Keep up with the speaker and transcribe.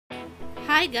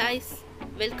Hi guys,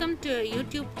 welcome to our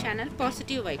YouTube channel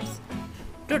Positive Vibes.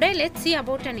 Today let's see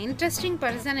about an interesting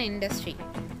person in industry,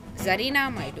 Zarina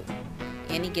Maidu.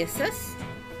 Any guesses?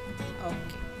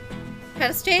 Okay.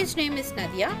 Her stage name is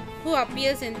Nadhiya, who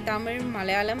appears in Tamil,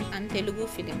 Malayalam and Telugu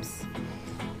films.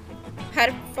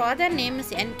 Her father name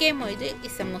is N.K. Moidu,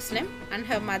 is a Muslim, and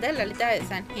her mother Lalita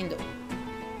is an Hindu.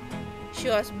 She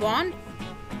was born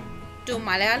to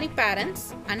Malayali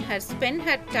parents and had spent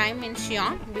her time in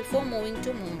Shillong before moving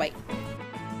to Mumbai.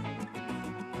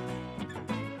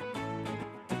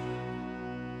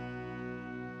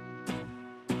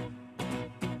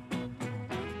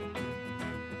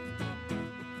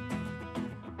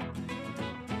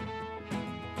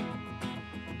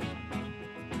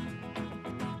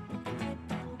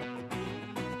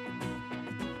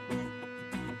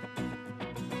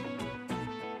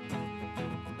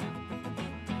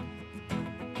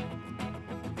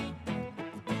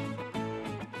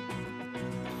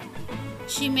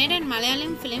 She made a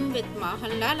Malayalam film with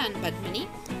Mohanlal and Padmini,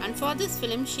 and for this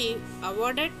film she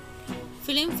awarded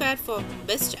Filmfare for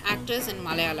Best Actress in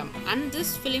Malayalam, and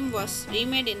this film was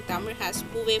remade in Tamil as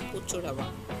Puve Puchudava.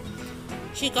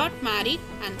 She got married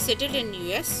and settled in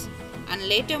US and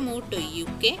later moved to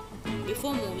UK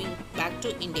before moving back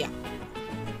to India.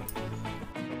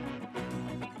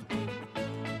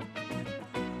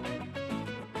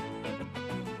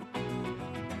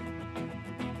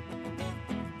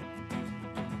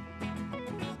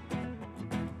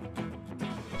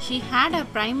 She had her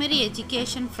primary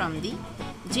education from the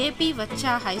J.P.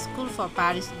 Vacha High School for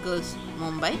Paris Girls,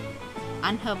 Mumbai,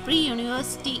 and her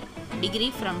pre-university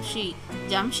degree from Sri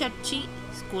Jamshedji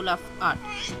School of Art.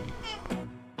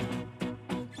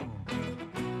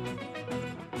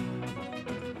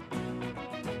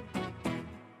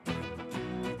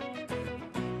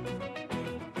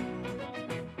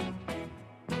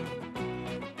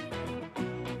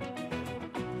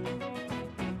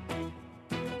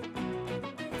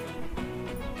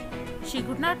 She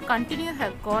could not continue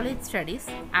her college studies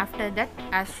after that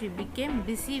as she became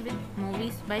busy with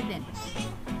movies by then.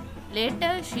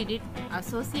 Later, she did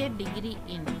associate degree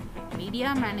in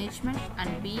media management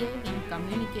and BA in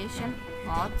communication,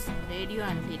 arts, radio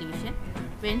and television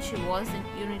when she was in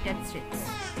United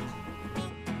States.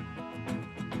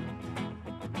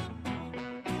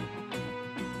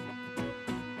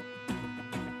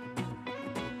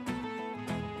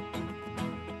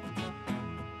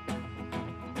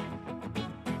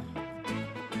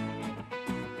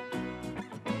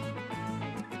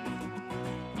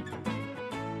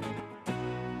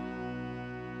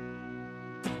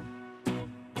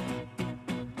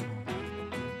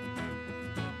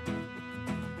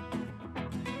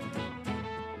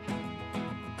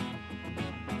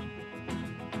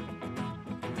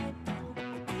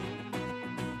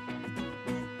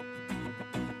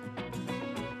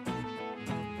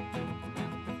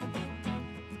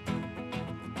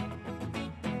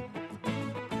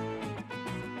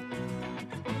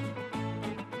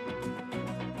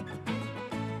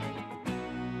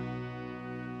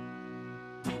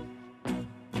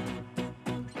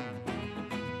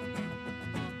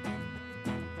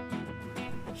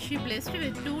 She blessed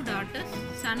with two daughters,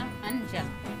 Sana and Jal.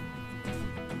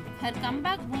 Her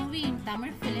comeback movie in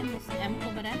Tamil film is M.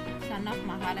 Kumaran, son of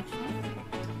Mahalakshmi,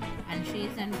 and she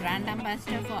is a brand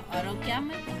ambassador for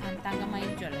Arogyam and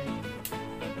Thangamai Jewelry.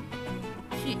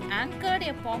 She anchored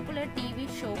a popular TV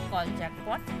show called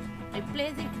Jackpot,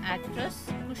 replacing actress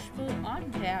Khushbu on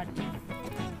Jayam.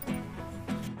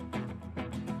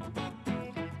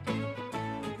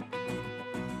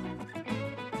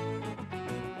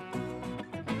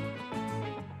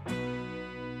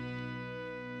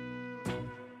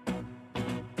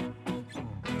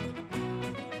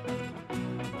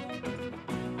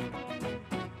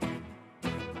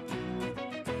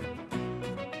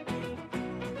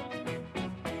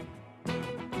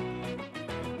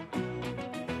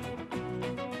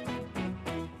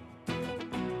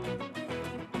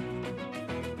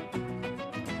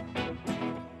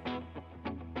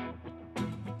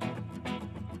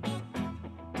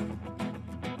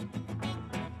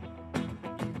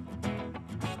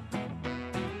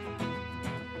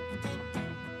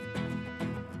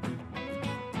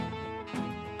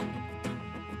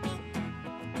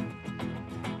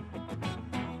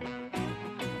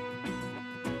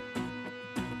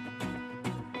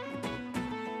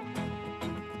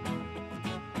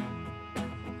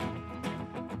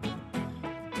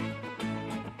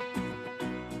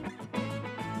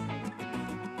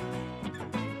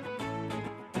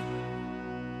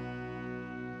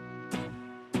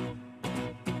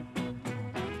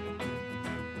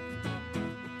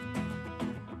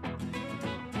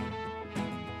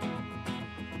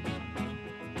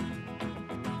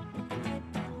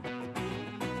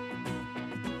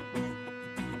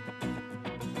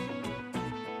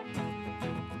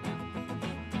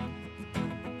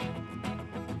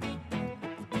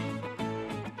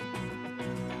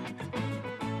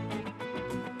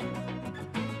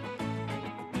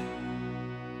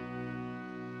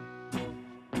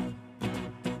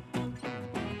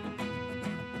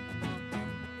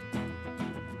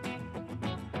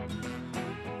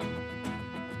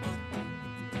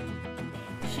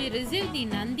 She received the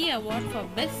Nandi Award for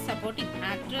Best Supporting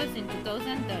Actress in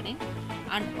 2013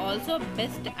 and also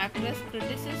Best Actress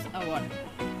Critics Award.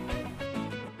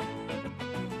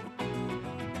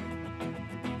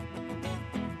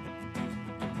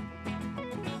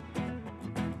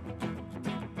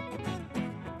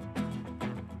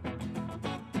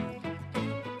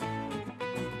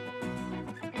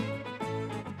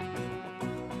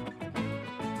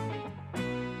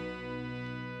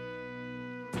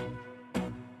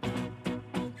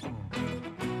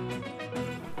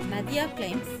 Nadhiya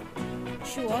claims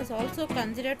she was also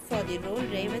considered for the role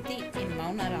Revati in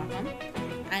Maunaraham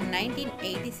and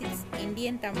 1986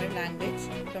 Indian Tamil language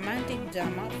romantic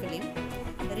drama film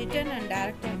written and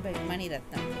directed by Mani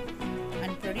Ratnam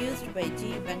and produced by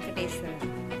G.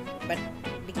 Venkateshwaran but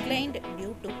declined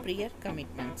due to prior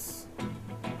commitments.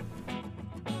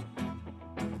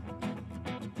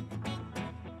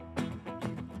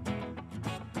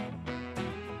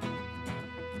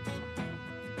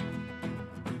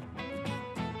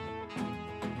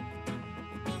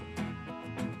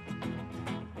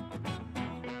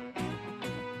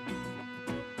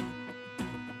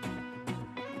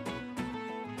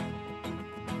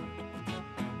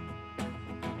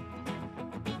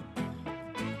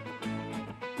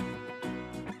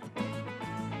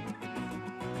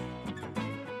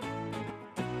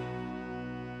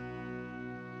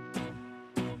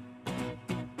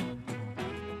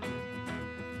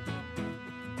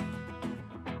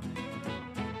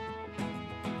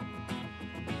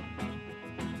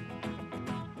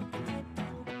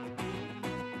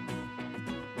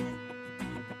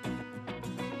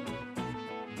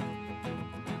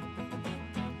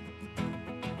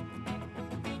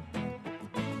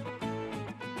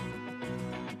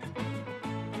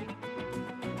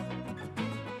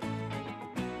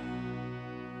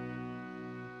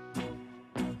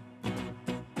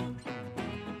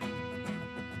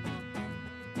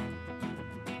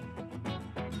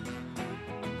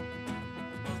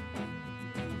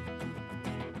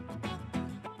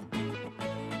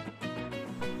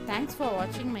 Thanks for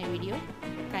watching my video.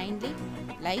 Kindly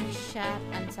like, share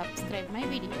and subscribe my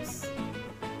videos.